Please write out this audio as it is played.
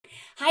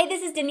Hi,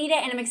 this is Danita,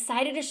 and I'm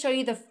excited to show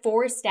you the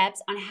 4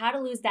 steps on how to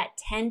lose that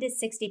 10 to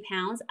 60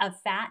 pounds of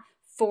fat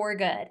for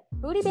good.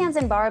 Booty bands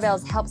and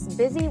barbells helps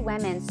busy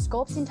women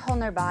sculpt and tone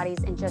their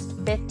bodies in just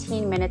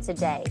 15 minutes a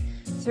day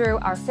through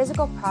our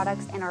physical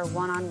products and our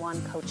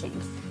one-on-one coaching.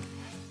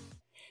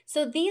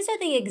 So these are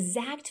the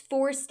exact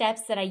 4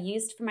 steps that I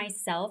used for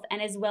myself,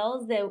 and as well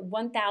as the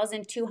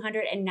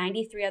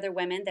 1,293 other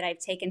women that I've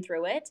taken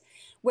through it,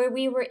 where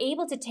we were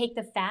able to take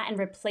the fat and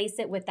replace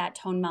it with that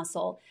toned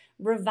muscle,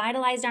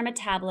 revitalized our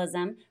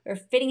metabolism, we're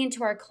fitting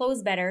into our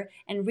clothes better,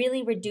 and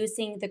really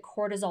reducing the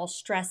cortisol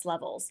stress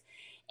levels.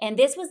 And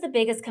this was the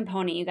biggest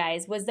component, you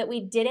guys, was that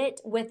we did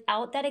it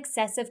without that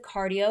excessive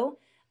cardio,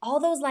 all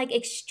those like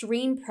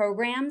extreme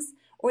programs,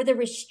 or the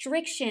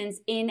restrictions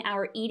in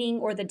our eating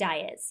or the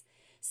diets.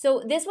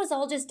 So this was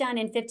all just done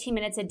in 15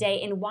 minutes a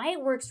day. And why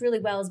it works really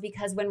well is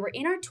because when we're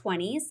in our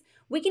 20s,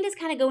 we can just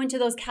kind of go into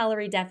those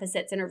calorie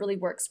deficits and it really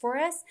works for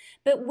us.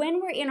 But when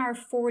we're in our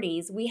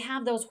 40s, we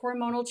have those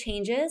hormonal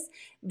changes,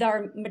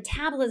 our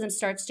metabolism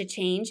starts to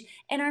change,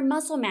 and our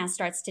muscle mass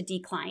starts to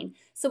decline.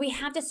 So we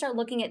have to start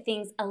looking at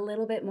things a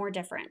little bit more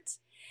different.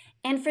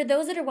 And for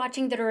those that are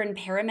watching that are in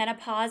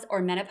perimenopause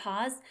or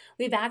menopause,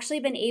 we've actually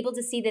been able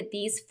to see that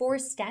these 4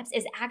 steps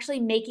is actually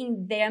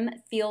making them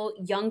feel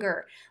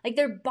younger. Like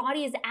their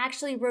body is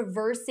actually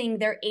reversing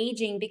their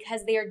aging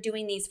because they are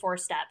doing these 4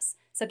 steps.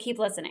 So keep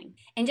listening.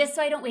 And just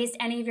so I don't waste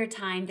any of your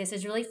time, this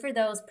is really for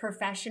those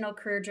professional,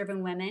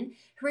 career-driven women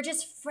who are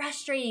just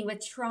frustrating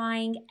with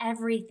trying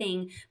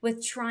everything,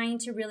 with trying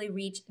to really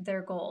reach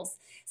their goals.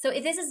 So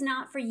if this is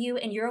not for you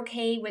and you're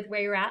okay with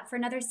where you're at for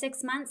another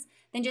 6 months,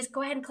 then just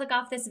go ahead and click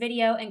off this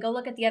video and go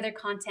look at the other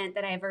content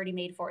that I have already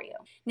made for you.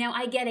 Now,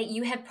 I get it.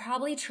 You have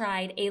probably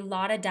tried a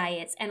lot of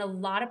diets and a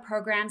lot of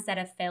programs that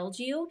have failed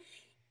you.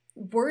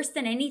 Worse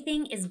than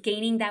anything is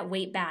gaining that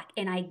weight back,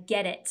 and I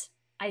get it.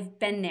 I've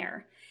been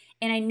there.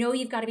 And I know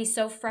you've got to be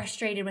so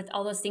frustrated with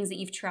all those things that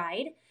you've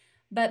tried,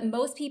 but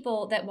most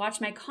people that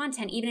watch my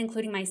content, even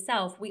including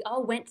myself, we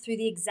all went through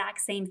the exact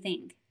same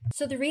thing.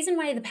 So the reason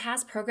why the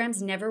past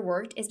programs never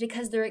worked is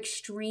because they're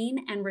extreme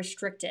and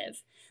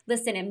restrictive.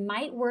 Listen, it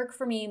might work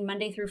for me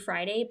Monday through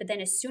Friday, but then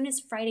as soon as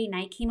Friday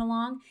night came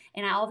along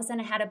and I all of a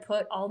sudden had to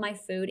put all my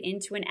food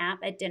into an app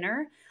at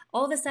dinner,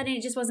 all of a sudden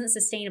it just wasn't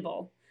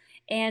sustainable.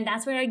 And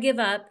that's where I give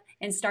up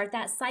and start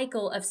that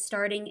cycle of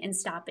starting and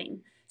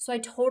stopping. So I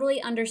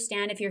totally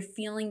understand if you're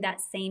feeling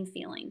that same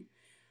feeling.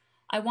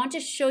 I want to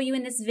show you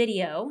in this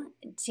video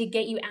to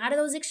get you out of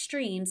those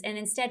extremes and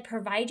instead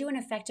provide you an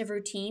effective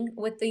routine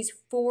with these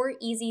 4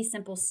 easy,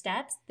 simple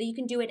steps that you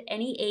can do at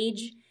any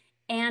age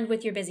and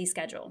with your busy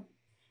schedule.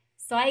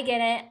 So I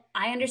get it.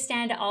 I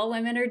understand all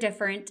women are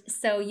different.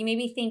 So you may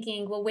be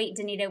thinking, well, wait,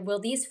 Danita, will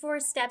these 4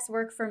 steps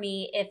work for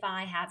me if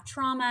I have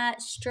trauma,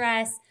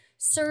 stress,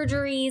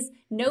 surgeries,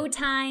 no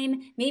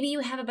time, maybe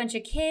you have a bunch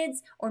of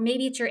kids, or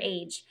maybe it's your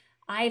age?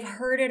 I've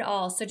heard it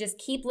all, so just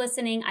keep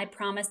listening. I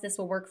promise this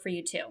will work for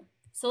you too.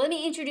 So let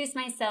me introduce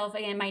myself.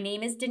 Again, my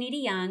name is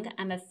Danita Young.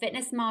 I'm a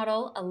fitness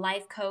model, a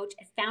life coach,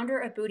 a founder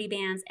of Booty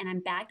Bands, and I'm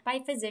backed by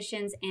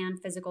physicians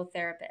and physical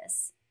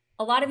therapists.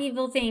 A lot of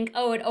people think,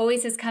 oh, it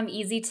always has come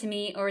easy to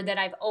me or that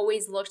I've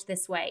always looked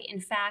this way.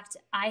 In fact,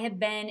 I have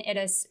been at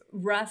a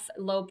rough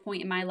low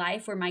point in my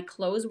life where my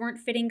clothes weren't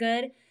fitting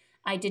good.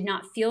 I did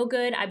not feel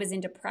good. I was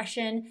in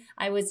depression.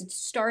 I was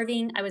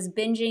starving. I was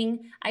binging.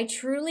 I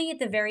truly, at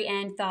the very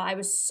end, thought I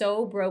was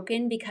so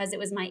broken because it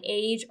was my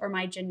age or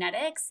my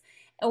genetics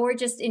or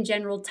just in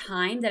general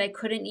time that I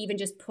couldn't even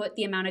just put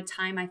the amount of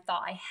time I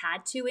thought I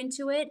had to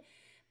into it.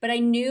 But I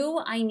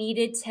knew I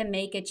needed to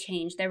make a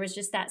change. There was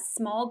just that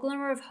small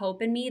glimmer of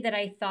hope in me that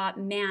I thought,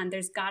 man,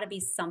 there's got to be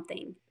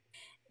something.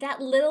 That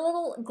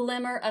little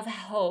glimmer of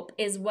hope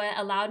is what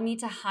allowed me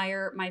to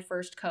hire my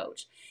first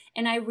coach.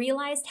 And I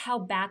realized how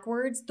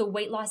backwards the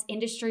weight loss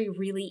industry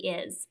really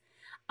is.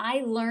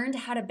 I learned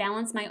how to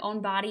balance my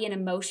own body and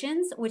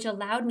emotions, which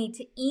allowed me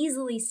to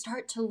easily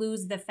start to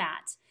lose the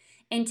fat.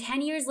 And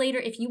 10 years later,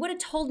 if you would have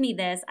told me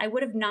this, I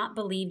would have not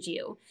believed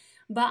you.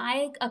 But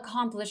I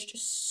accomplished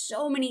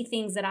so many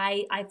things that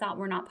I thought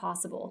were not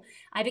possible.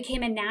 I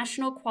became a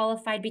national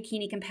qualified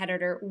bikini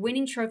competitor,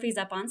 winning trophies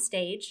up on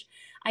stage.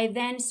 I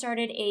then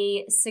started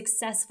a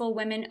successful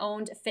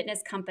women-owned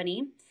fitness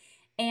company.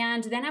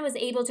 And then I was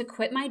able to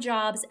quit my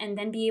jobs and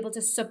then be able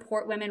to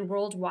support women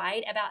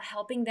worldwide about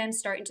helping them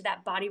start into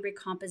that body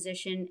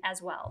recomposition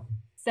as well.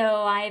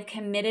 So I've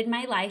committed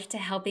my life to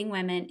helping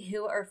women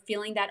who are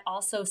feeling that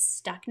also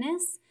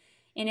stuckness.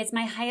 And it's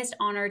my highest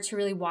honor to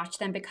really watch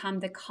them become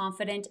the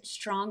confident,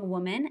 strong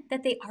woman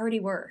that they already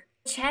were.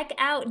 Check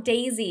out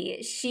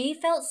Daisy. She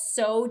felt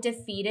so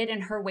defeated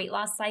in her weight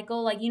loss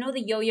cycle. Like, you know,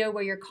 the yo-yo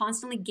where you're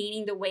constantly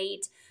gaining the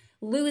weight,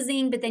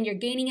 losing, but then you're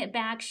gaining it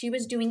back. She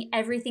was doing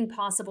everything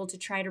possible to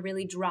try to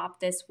really drop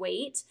this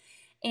weight.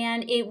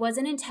 And it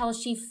wasn't until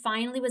she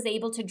finally was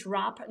able to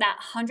drop that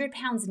 100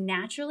 pounds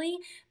naturally.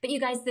 But you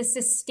guys, the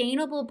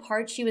sustainable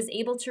part she was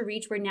able to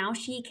reach where now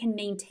she can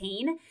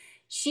maintain.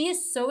 She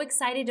is so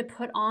excited to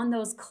put on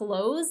those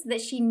clothes that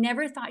she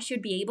never thought she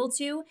would be able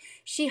to.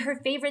 Her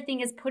favorite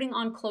thing is putting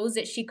on clothes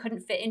that she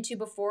couldn't fit into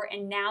before,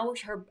 and now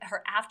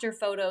her after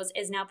photos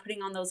is now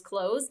putting on those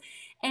clothes.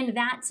 And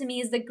that to me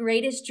is the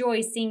greatest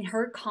joy, seeing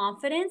her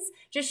confidence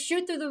just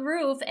shoot through the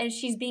roof as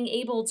she's being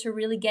able to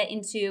really get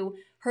into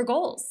her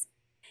goals.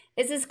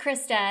 This is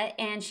Krista,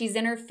 and she's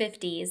in her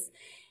 50s.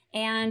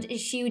 And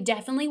she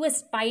definitely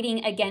was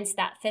fighting against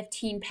that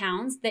 15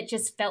 pounds that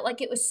just felt like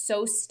it was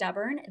so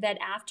stubborn that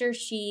after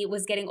she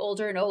was getting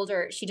older and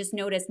older, she just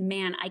noticed,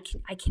 man,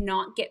 I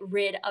cannot get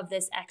rid of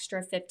this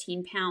extra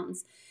 15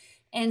 pounds.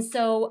 And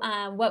so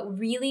what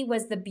really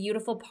was the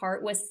beautiful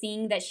part was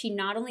seeing that she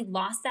not only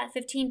lost that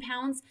 15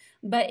 pounds,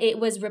 but it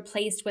was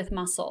replaced with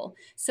muscle.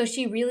 So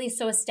she really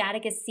so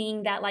ecstatic at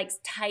seeing that like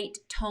tight,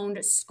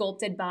 toned,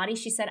 sculpted body.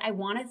 She said, I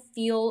want to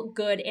feel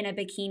good in a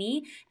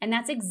bikini. And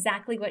that's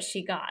exactly what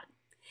she got.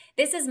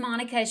 This is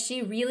Monica.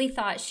 She really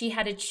thought she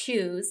had to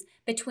choose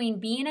between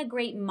being a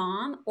great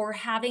mom or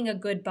having a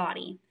good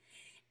body.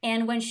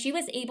 And when she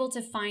was able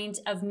to find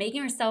of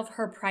making herself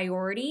her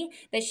priority,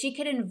 that she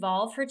could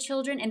involve her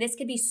children, and this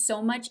could be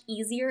so much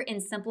easier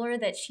and simpler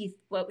that she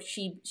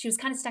was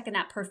kind of stuck in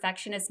that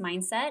perfectionist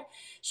mindset.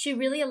 She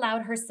really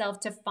allowed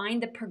herself to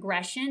find the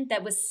progression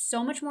that was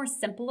so much more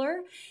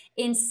simpler.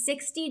 In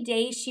 60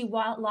 days, she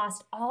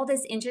lost all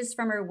this inches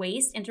from her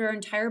waist into her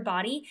entire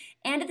body.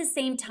 And at the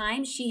same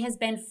time, she has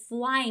been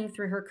flying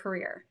through her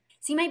career.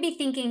 So you might be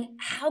thinking,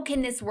 how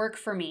can this work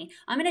for me?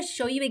 I'm going to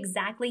show you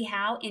exactly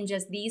how in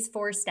just these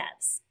 4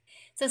 steps.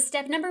 So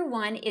step number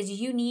 1 is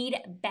you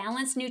need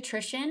balanced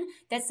nutrition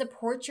that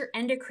supports your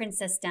endocrine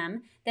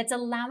system, that's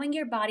allowing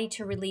your body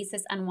to release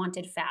this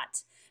unwanted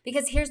fat.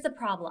 Because here's the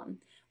problem.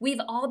 We've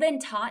all been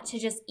taught to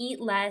just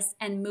eat less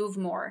and move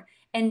more.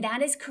 And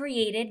that has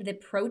created the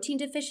protein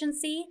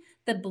deficiency,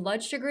 the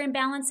blood sugar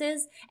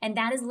imbalances, and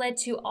that has led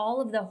to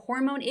all of the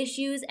hormone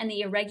issues and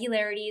the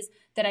irregularities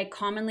that I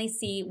commonly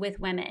see with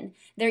women.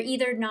 They're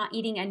either not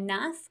eating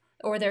enough,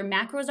 or their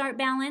macros aren't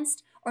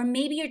balanced, or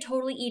maybe you're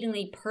totally eating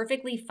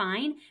perfectly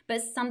fine,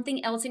 but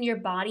something else in your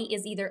body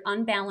is either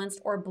unbalanced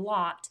or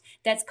blocked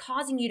that's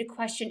causing you to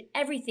question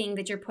everything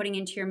that you're putting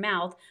into your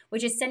mouth,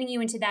 which is sending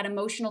you into that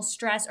emotional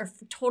stress or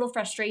total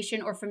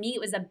frustration, or for me, it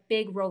was a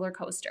big roller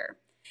coaster.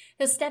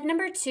 So step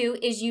number 2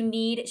 is you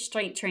need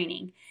strength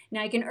training.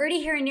 Now you can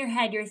already hear in your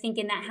head, you're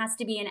thinking that has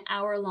to be an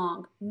hour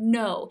long.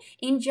 No,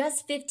 in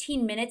just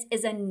 15 minutes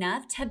is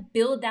enough to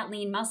build that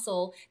lean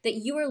muscle that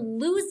you are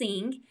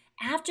losing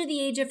after the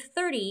age of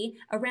 30,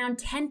 around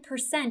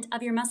 10%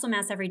 of your muscle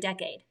mass every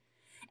decade.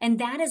 And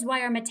that is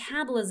why our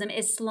metabolism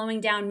is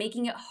slowing down,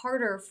 making it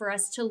harder for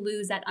us to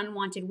lose that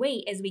unwanted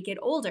weight as we get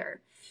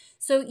older.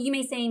 So you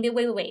may say,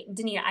 wait,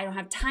 Danita, I don't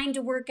have time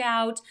to work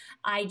out.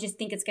 I just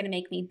think it's going to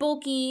make me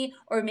bulky,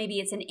 or maybe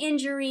it's an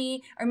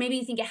injury, or maybe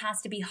you think it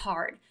has to be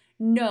hard.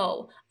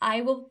 No,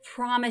 I will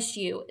promise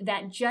you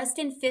that just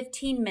in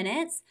 15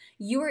 minutes,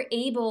 you are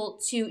able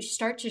to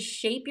start to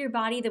shape your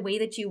body the way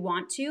that you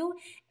want to.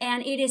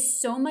 And it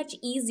is so much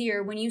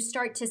easier when you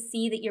start to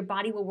see that your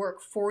body will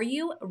work for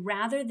you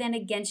rather than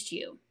against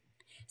you.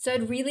 So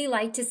I'd really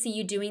like to see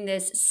you doing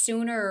this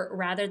sooner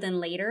rather than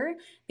later,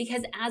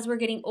 because as we're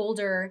getting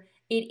older,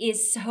 it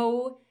is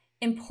so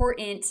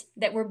important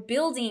that we're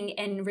building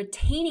and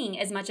retaining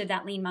as much of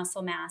that lean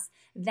muscle mass.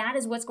 That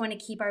is what's going to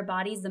keep our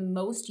bodies the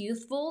most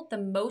youthful, the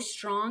most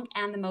strong,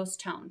 and the most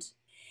toned.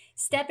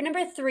 Step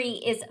number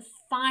 3 is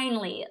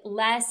finally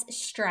less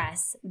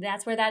stress.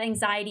 That's where that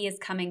anxiety is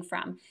coming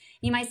from.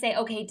 You might say,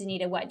 okay,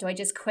 Danita, what? Do I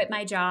just quit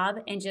my job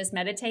and just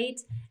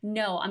meditate?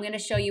 No, I'm going to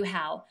show you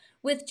how.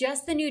 With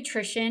just the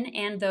nutrition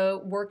and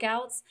the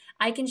workouts,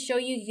 I can show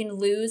you can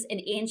lose an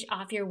inch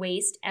off your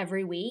waist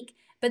every week.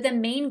 But the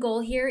main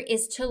goal here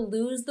is to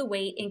lose the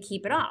weight and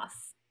keep it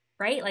off,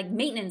 right? Like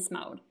maintenance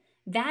mode.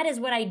 That is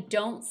what I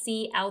don't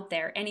see out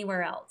there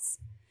anywhere else.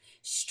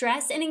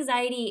 Stress and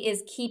anxiety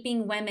is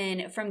keeping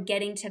women from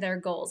getting to their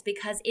goals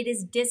because it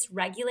is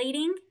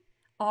dysregulating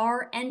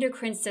our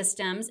endocrine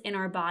systems in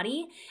our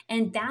body,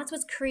 and that's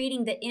what's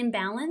creating the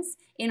imbalance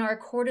in our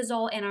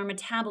cortisol and our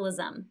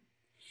metabolism.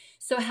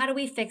 So how do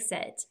we fix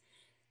it?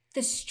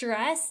 The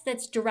stress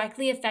that's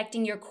directly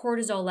affecting your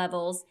cortisol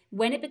levels,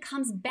 when it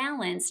becomes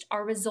balanced,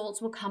 our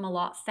results will come a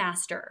lot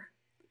faster.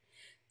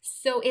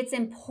 So it's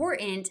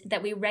important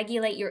that we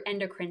regulate your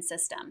endocrine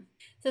system.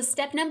 So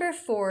step number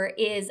 4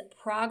 is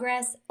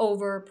progress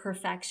over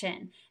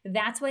perfection.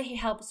 That's what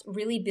helps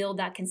really build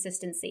that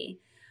consistency.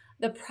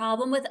 The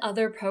problem with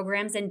other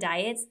programs and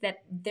diets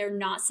that they're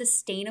not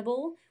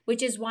sustainable,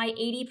 which is why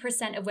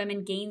 80% of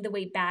women gain the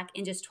weight back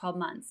in just 12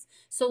 months.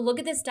 So look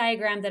at this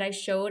diagram that I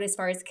showed as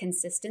far as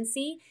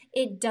consistency.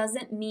 It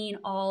doesn't mean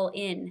all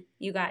in,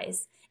 you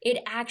guys. It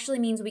actually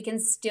means we can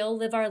still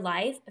live our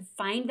life,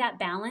 find that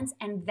balance,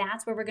 and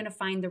that's where we're going to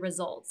find the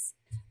results.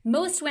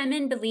 Most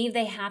women believe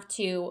they have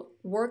to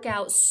work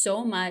out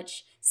so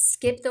much,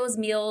 skip those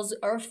meals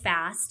or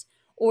fast,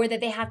 or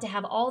that they have to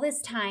have all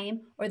this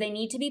time, or they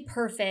need to be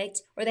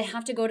perfect, or they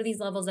have to go to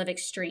these levels of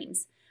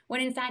extremes. When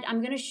in fact,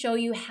 I'm going to show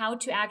you how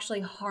to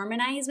actually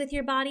harmonize with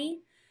your body,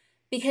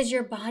 because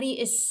your body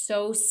is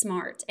so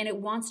smart and it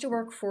wants to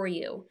work for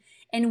you.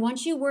 And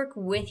once you work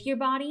with your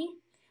body,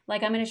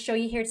 like I'm going to show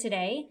you here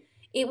today,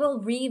 it will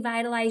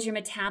revitalize your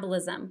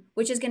metabolism,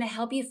 which is going to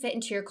help you fit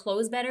into your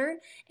clothes better,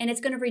 and it's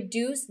going to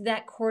reduce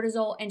that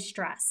cortisol and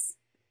stress.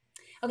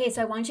 Okay,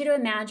 so I want you to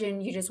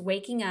imagine you just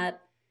waking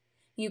up,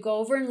 you go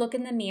over and look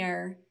in the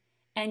mirror,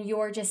 and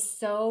you're just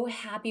so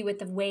happy with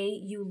the way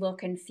you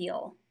look and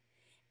feel.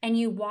 And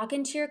you walk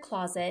into your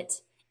closet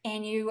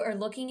and you are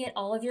looking at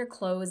all of your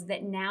clothes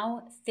that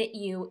now fit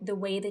you the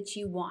way that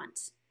you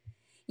want.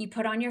 You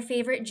put on your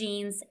favorite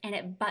jeans and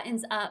it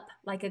buttons up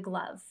like a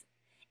glove.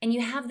 And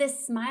you have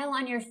this smile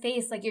on your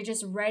face like you're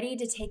just ready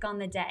to take on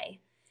the day.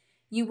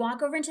 You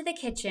walk over into the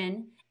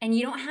kitchen and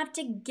you don't have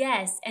to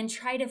guess and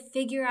try to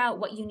figure out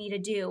what you need to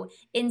do.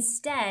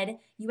 Instead,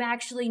 you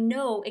actually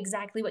know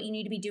exactly what you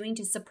need to be doing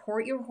to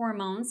support your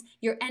hormones,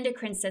 your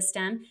endocrine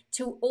system,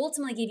 to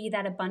ultimately give you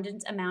that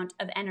abundant amount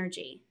of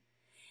energy.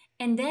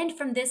 And then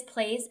from this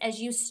place,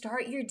 as you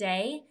start your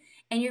day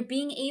and you're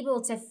being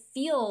able to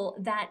feel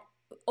that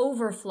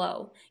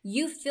overflow,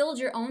 you filled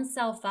your own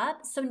self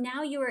up. So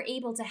now you are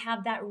able to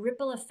have that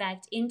ripple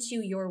effect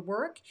into your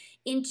work,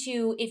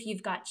 into if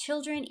you've got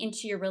children,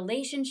 into your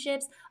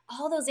relationships,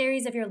 all those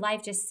areas of your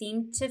life just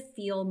seem to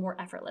feel more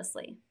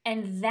effortlessly.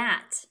 And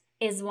that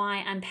is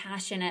why I'm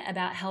passionate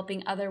about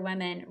helping other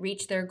women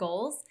reach their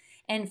goals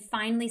and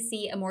finally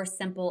see a more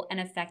simple and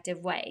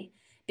effective way.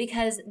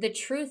 Because the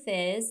truth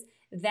is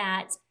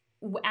that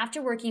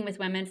after working with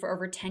women for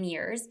over 10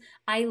 years,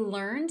 I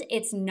learned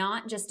it's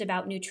not just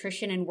about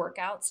nutrition and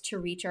workouts to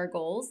reach our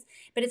goals,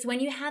 but it's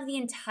when you have the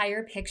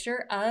entire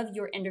picture of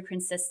your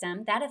endocrine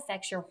system that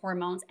affects your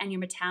hormones and your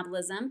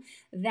metabolism.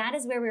 That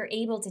is where we're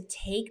able to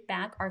take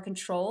back our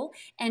control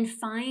and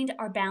find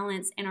our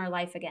balance in our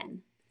life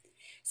again.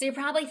 So you're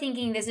probably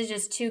thinking this is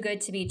just too good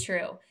to be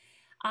true.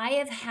 I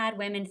have had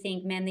women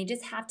think, man, they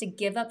just have to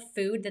give up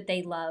food that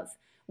they love.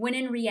 When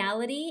in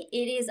reality,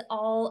 it is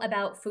all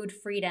about food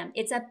freedom.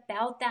 It's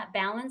about that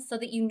balance so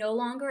that you no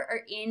longer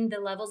are in the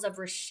levels of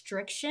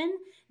restriction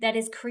that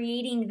is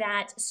creating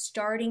that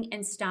starting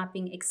and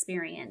stopping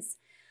experience.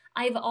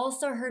 I've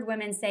also heard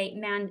women say,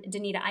 man,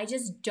 Danita, I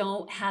just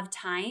don't have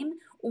time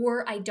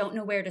or I don't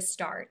know where to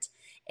start.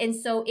 And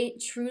so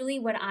it truly,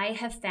 what I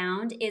have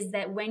found is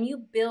that when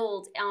you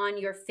build on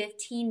your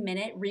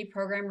 15-minute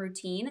reprogram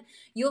routine,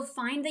 you'll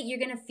find that you're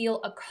going to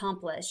feel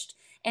accomplished.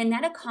 And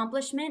that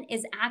accomplishment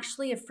is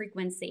actually a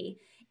frequency.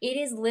 It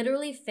is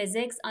literally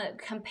physics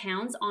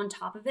compounds on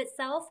top of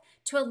itself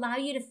to allow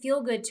you to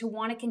feel good, to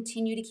want to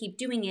continue to keep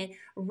doing it,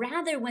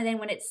 rather than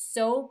when it's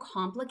so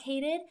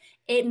complicated,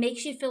 it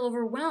makes you feel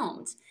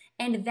overwhelmed.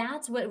 And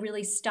that's what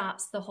really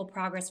stops the whole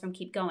progress from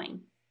keep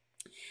going.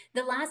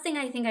 The last thing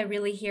I think I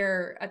really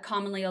hear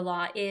commonly a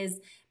lot is,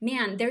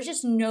 man, there's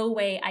just no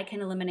way I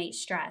can eliminate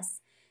stress.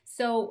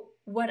 So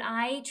what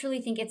I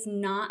truly think, it's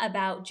not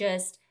about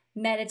just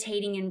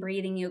meditating and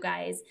breathing, you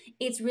guys.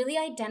 It's really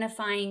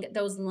identifying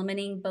those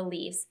limiting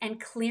beliefs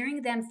and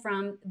clearing them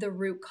from the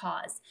root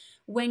cause.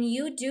 When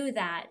you do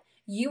that,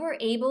 you are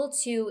able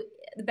to,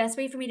 the best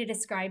way for me to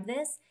describe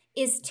this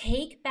is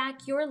take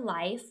back your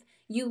life.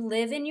 You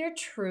live in your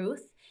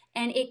truth,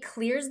 and it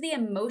clears the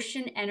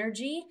emotion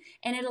energy,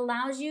 and it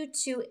allows you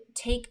to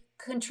take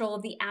control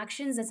of the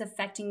actions that's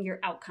affecting your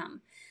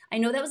outcome. I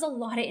know that was a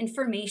lot of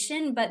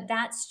information, but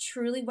that's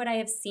truly what I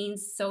have seen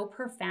so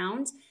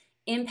profound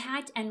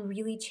impact and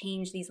really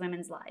change these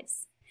women's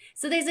lives.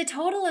 So there's a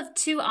total of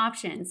 2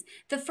 options.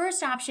 The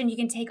first option, you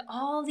can take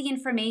all the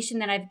information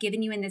that I've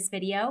given you in this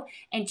video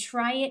and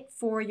try it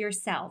for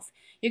yourself.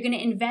 You're going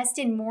to invest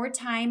in more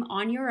time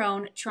on your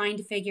own trying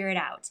to figure it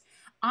out.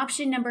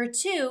 Option number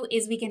 2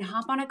 is we can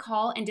hop on a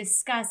call and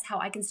discuss how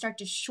I can start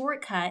to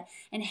shortcut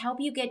and help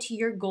you get to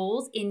your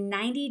goals in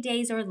 90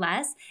 days or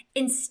less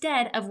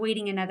instead of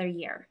waiting another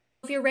year.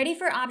 If you're ready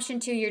for option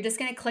 2, you're just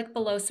going to click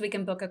below so we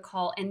can book a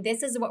call, and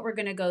this is what we're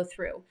going to go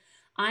through.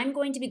 I'm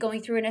going to be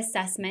going through an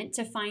assessment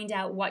to find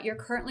out what you're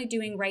currently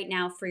doing right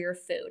now for your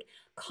food.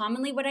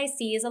 Commonly what I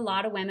see is a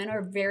lot of women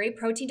are very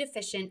protein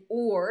deficient,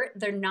 or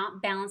they're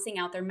not balancing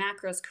out their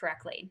macros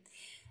correctly.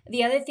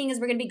 The other thing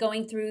is we're going to be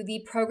going through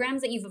the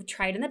programs that you've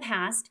tried in the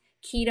past,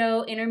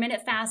 keto,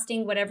 intermittent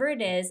fasting, whatever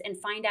it is, and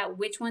find out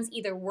which ones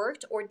either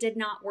worked or did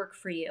not work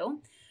for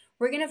you.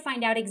 We're going to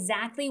find out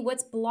exactly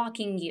what's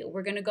blocking you.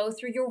 We're going to go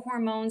through your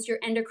hormones, your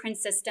endocrine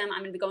system.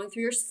 I'm going to be going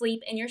through your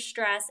sleep and your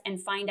stress and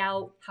find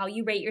out how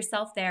you rate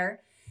yourself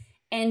there.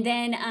 And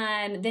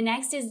then the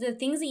next is the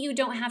things that you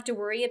don't have to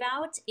worry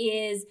about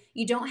is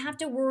you don't have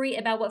to worry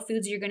about what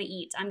foods you're going to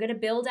eat. I'm going to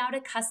build out a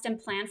custom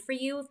plan for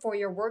you for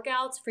your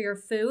workouts, for your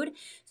food,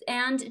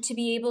 and to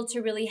be able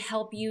to really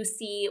help you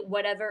see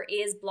whatever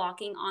is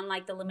blocking on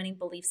like the limiting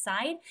belief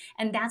side.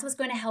 And that's what's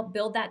going to help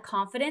build that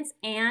confidence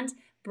and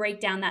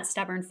break down that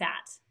stubborn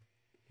fat.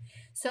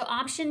 So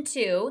option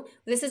 2,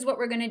 this is what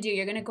we're going to do.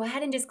 You're going to go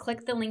ahead and just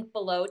click the link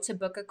below to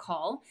book a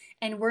call,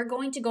 and we're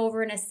going to go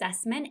over an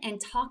assessment and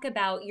talk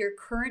about your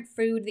current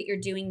food that you're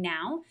doing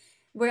now.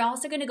 We're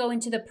also going to go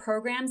into the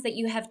programs that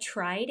you have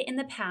tried in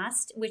the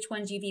past, which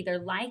ones you've either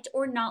liked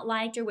or not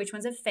liked, or which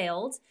ones have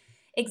failed.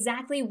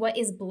 exactly what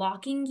is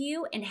blocking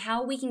you and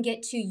how we can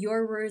get to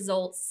your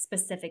results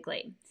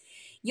specifically.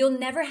 You'll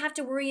never have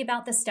to worry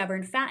about the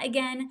stubborn fat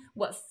again,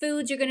 what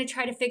foods you're going to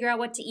try to figure out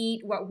what to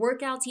eat, what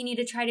workouts you need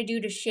to try to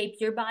do to shape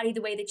your body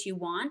the way that you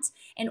want,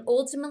 and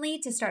ultimately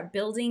to start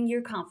building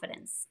your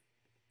confidence.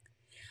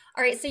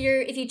 All right, so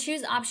if you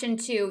choose option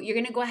 2, you're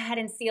gonna go ahead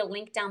and see a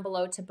link down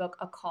below to book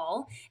a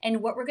call.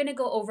 And what we're gonna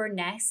go over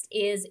next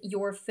is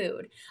your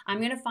food.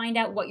 I'm gonna find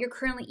out what you're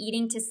currently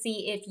eating to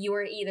see if you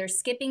are either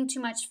skipping too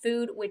much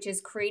food, which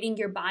is creating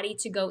your body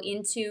to go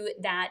into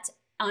that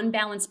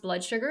unbalanced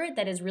blood sugar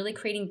that is really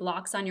creating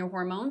blocks on your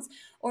hormones,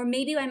 or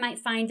maybe I might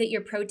find that you're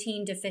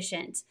protein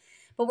deficient.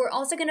 But we're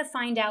also gonna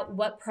find out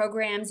what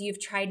programs you've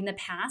tried in the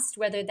past,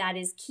 whether that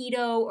is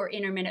keto or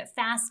intermittent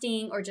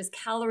fasting or just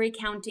calorie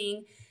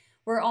counting.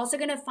 We're also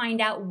going to find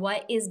out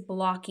what is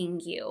blocking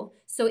you.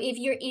 So if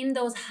you're in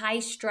those high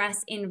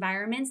stress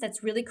environments,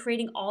 that's really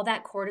creating all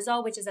that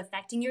cortisol, which is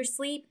affecting your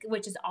sleep,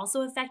 which is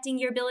also affecting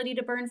your ability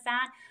to burn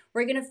fat,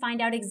 we're going to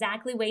find out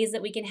exactly ways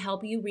that we can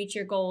help you reach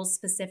your goals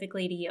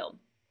specifically to you.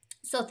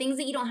 So things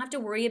that you don't have to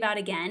worry about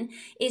again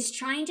is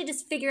trying to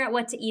just figure out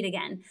what to eat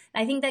again.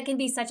 I think that can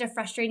be such a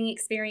frustrating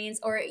experience,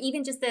 or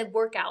even just the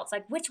workouts.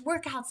 Like, which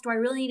workouts do I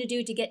really need to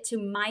do to get to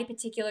my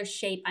particular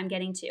shape I'm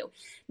getting to?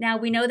 Now,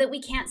 we know that we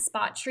can't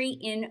spot treat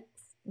in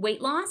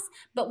weight loss,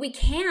 but we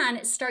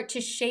can start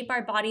to shape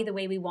our body the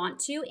way we want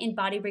to in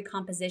body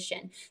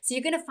recomposition. So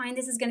you're going to find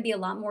this is going to be a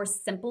lot more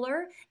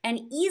simpler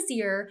and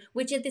easier,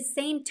 which at the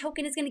same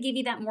token is going to give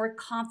you that more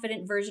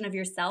confident version of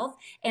yourself.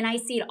 And I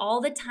see it all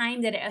the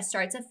time that it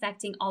starts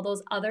affecting all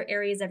those other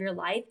areas of your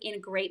life in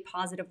great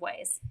positive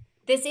ways.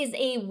 This is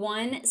a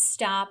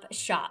one-stop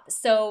shop.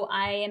 So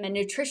I am a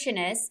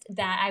nutritionist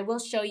that I will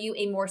show you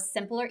a more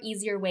simpler,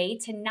 easier way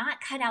to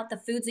not cut out the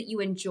foods that you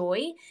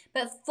enjoy,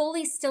 but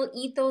fully still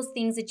eat those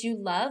things that you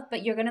love,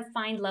 but you're gonna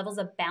find levels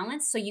of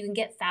balance so you can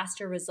get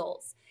faster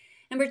results.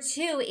 Number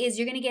 2 is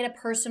you're gonna get a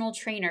personal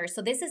trainer.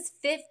 So this is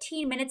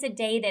 15 minutes a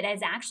day that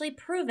is actually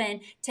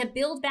proven to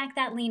build back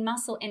that lean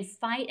muscle and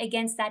fight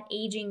against that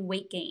aging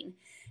weight gain.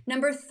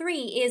 Number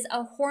 3 is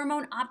a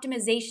hormone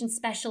optimization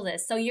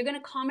specialist. So you're going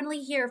to commonly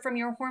hear from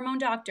your hormone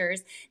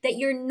doctors that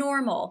you're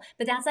normal,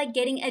 but that's like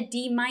getting a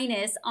D-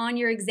 on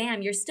your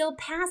exam. You're still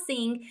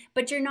passing,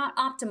 but you're not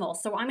optimal.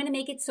 So I'm going to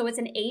make it so it's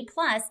an A+,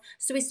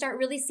 so we start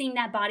really seeing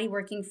that body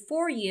working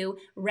for you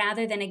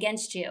rather than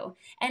against you.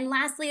 And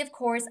lastly, of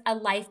course, a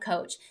life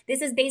coach.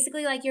 This is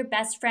basically like your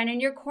best friend in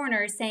your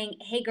corner saying,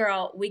 hey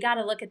girl, we got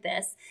to look at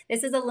this.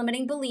 This is a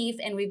limiting belief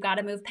and we've got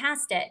to move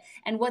past it.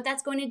 And what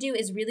that's going to do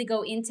is really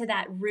go into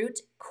that root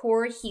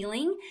core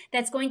healing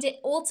that's going to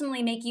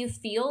ultimately make you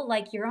feel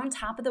like you're on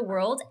top of the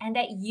world and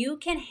that you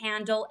can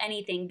handle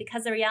anything,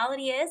 because the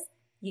reality is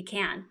you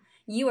can.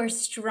 You are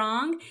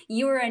strong,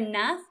 you are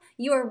enough,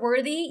 you are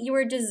worthy, you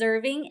are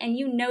deserving, and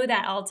you know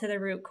that all to the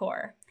root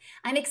core.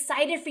 I'm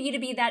excited for you to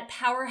be that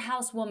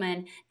powerhouse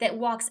woman that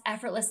walks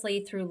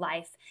effortlessly through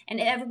life. And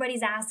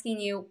everybody's asking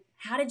you,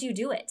 how did you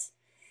do it?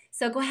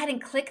 So go ahead and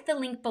click the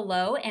link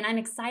below, and I'm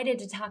excited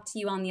to talk to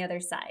you on the other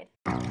side.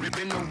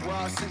 Ripping a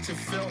while since you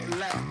felt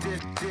like this.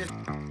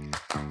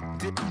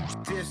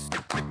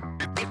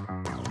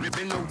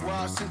 Ripping a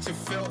while since you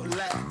felt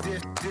like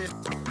this.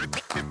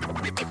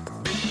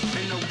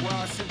 Been a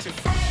while since you